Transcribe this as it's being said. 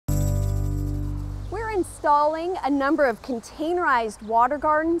installing a number of containerized water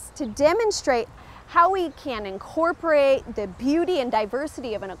gardens to demonstrate how we can incorporate the beauty and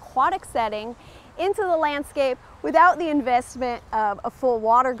diversity of an aquatic setting into the landscape without the investment of a full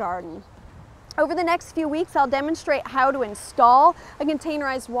water garden. Over the next few weeks, I'll demonstrate how to install a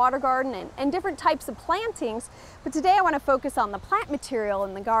containerized water garden and different types of plantings, but today I want to focus on the plant material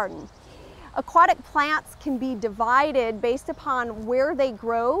in the garden. Aquatic plants can be divided based upon where they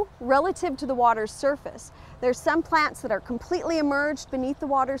grow relative to the water's surface. There's some plants that are completely immersed beneath the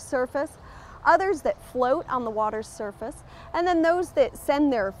water's surface, others that float on the water's surface, and then those that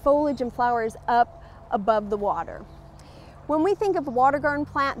send their foliage and flowers up above the water. When we think of a water garden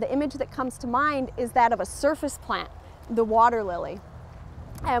plant, the image that comes to mind is that of a surface plant, the water lily.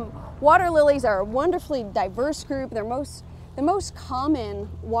 Water lilies are a wonderfully diverse group. They're the most common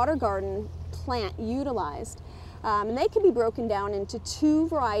water garden plant utilized. And they can be broken down into two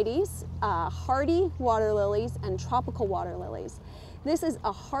varieties, hardy water lilies and tropical water lilies. This is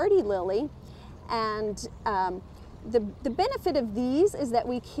a hardy lily, and the benefit of these is that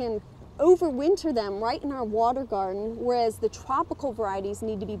we can overwinter them right in our water garden, whereas the tropical varieties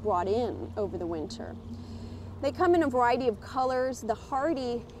need to be brought in over the winter. They come in a variety of colors, the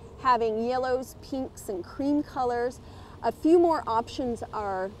hardy having yellows, pinks, and cream colors. A few more options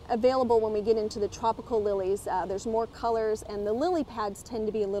are available when we get into the tropical lilies. There's more colors, and the lily pads tend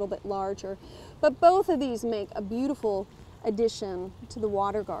to be a little bit larger, but both of these make a beautiful addition to the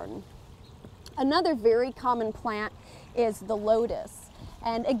water garden. Another very common plant is the lotus.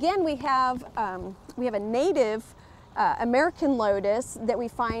 And again, we have a native American lotus that we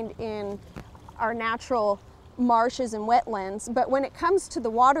find in our natural marshes and wetlands, but when it comes to the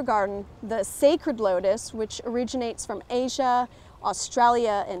water garden, the sacred lotus, which originates from Asia,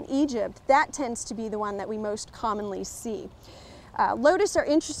 Australia, and Egypt, that tends to be the one that we most commonly see. Lotus are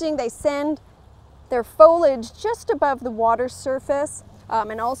interesting. They send their foliage just above the water surface,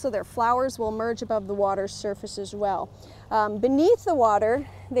 and also their flowers will emerge above the water surface as well. Beneath the water,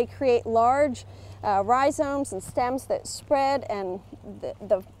 they create large rhizomes and stems that spread, and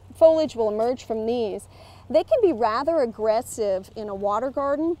the foliage will emerge from these. They can be rather aggressive in a water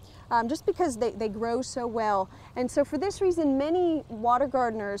garden just because they grow so well. And so for this reason, many water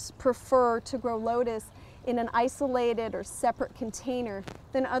gardeners prefer to grow lotus in an isolated or separate container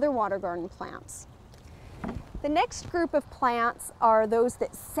than other water garden plants. The next group of plants are those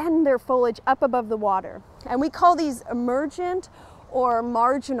that send their foliage up above the water. And we call these emergent or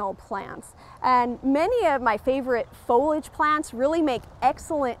marginal plants. And many of my favorite foliage plants really make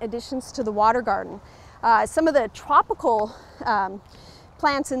excellent additions to the water garden. Some of the tropical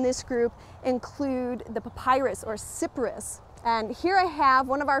plants in this group include the papyrus or cyperus. And here I have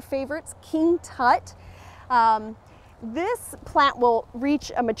one of our favorites, King Tut. This plant will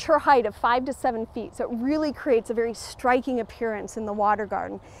reach a mature height of 5 to 7 feet, so it really creates a very striking appearance in the water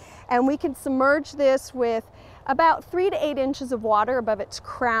garden. And we can submerge this with about 3 to 8 inches of water above its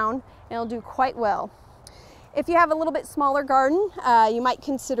crown, and it'll do quite well. If you have a little bit smaller garden, you might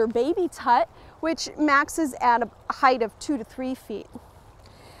consider baby tut, which maxes at a height of 2 to 3 feet.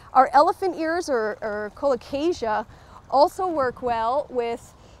 Our elephant ears or colocasia also work well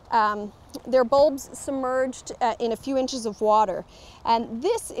with their bulbs submerged in a few inches of water. And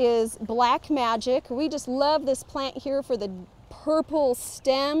this is black magic. We just love this plant here for the purple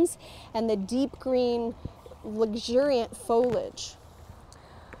stems and the deep green luxuriant foliage.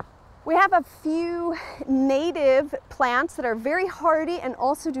 We have a few native plants that are very hardy and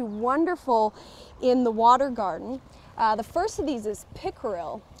also do wonderful in the water garden. The first of these is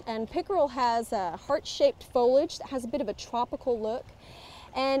pickerel, and pickerel has a heart-shaped foliage that has a bit of a tropical look,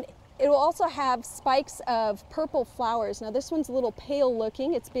 and it will also have spikes of purple flowers. Now this one's a little pale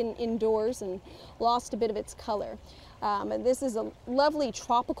looking. It's been indoors and lost a bit of its color. And this is a lovely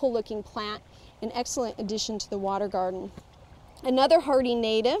tropical looking plant, an excellent addition to the water garden. Another hardy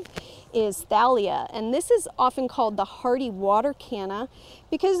native is thalia, and this is often called the hardy water canna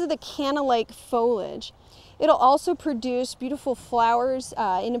because of the canna-like foliage. It'll also produce beautiful flowers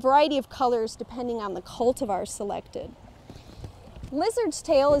in a variety of colors depending on the cultivar selected. Lizard's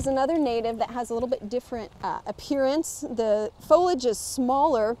tail is another native that has a little bit different appearance. The foliage is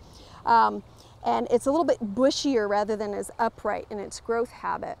smaller and it's a little bit bushier rather than as upright in its growth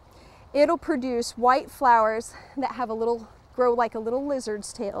habit. It'll produce white flowers that have grow like a little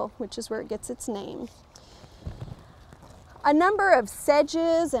lizard's tail, which is where it gets its name. A number of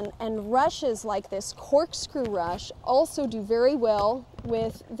sedges and rushes like this corkscrew rush also do very well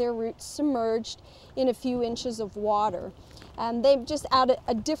with their roots submerged in a few inches of water. They've just added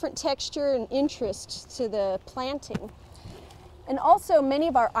a different texture and interest to the planting. And also many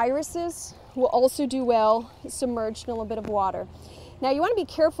of our irises will also do well submerged in a little bit of water. Now you want to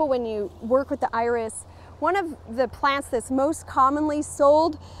be careful when you work with the iris. One of the plants that's most commonly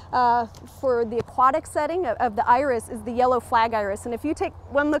sold for the aquatic setting of the iris is the yellow flag iris. And if you take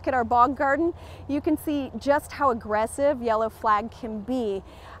one look at our bog garden, you can see just how aggressive yellow flag can be.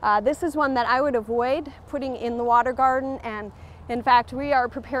 This is one that I would avoid putting in the water garden, and in fact we are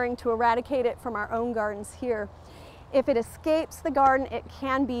preparing to eradicate it from our own gardens here. If it escapes the garden, it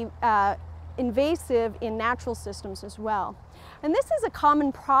can be invasive in natural systems as well. And this is a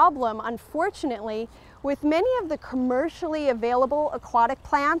common problem, unfortunately, with many of the commercially available aquatic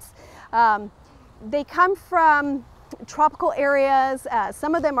plants. They come from tropical areas.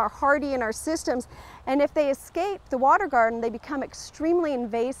 Some of them are hardy in our systems, and if they escape the water garden, they become extremely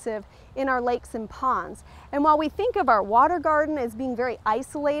invasive in our lakes and ponds. And while we think of our water garden as being very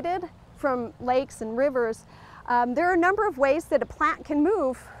isolated from lakes and rivers, there are a number of ways that a plant can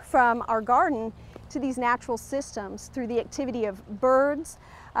move from our garden to these natural systems through the activity of birds,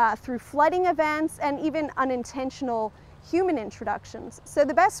 through flooding events, and even unintentional human introductions. So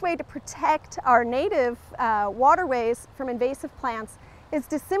the best way to protect our native waterways from invasive plants is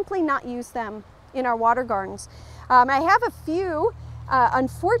to simply not use them in our water gardens. I have a few.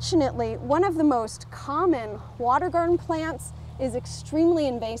 Unfortunately, one of the most common water garden plants is extremely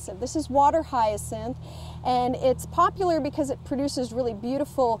invasive. This is water hyacinth, and it's popular because it produces really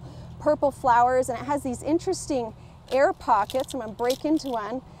beautiful purple flowers, and it has these interesting air pockets. I'm going to break into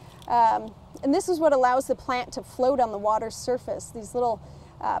one. And this is what allows the plant to float on the water's surface. These little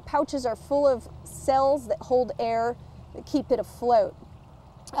pouches are full of cells that hold air that keep it afloat.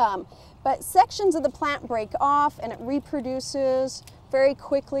 But sections of the plant break off and it reproduces very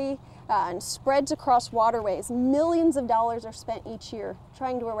quickly and spreads across waterways. Millions of dollars are spent each year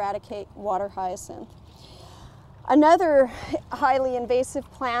trying to eradicate water hyacinth. Another highly invasive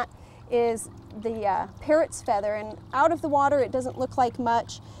plant is the parrot's feather, and out of the water it doesn't look like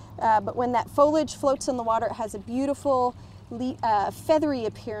much, but when that foliage floats in the water, it has a beautiful feathery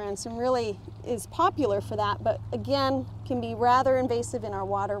appearance and really is popular for that, but again can be rather invasive in our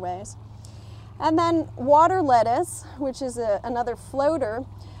waterways. And then water lettuce, which is another floater.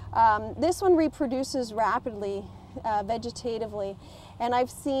 This one reproduces rapidly vegetatively, and I've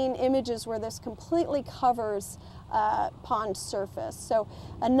seen images where this completely covers pond surface. So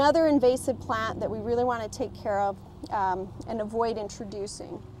another invasive plant that we really want to take care of and avoid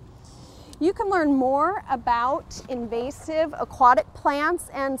introducing. You can learn more about invasive aquatic plants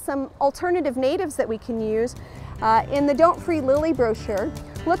and some alternative natives that we can use in the Don't Free Lily brochure.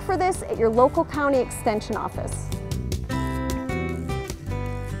 Look for this at your local county extension office.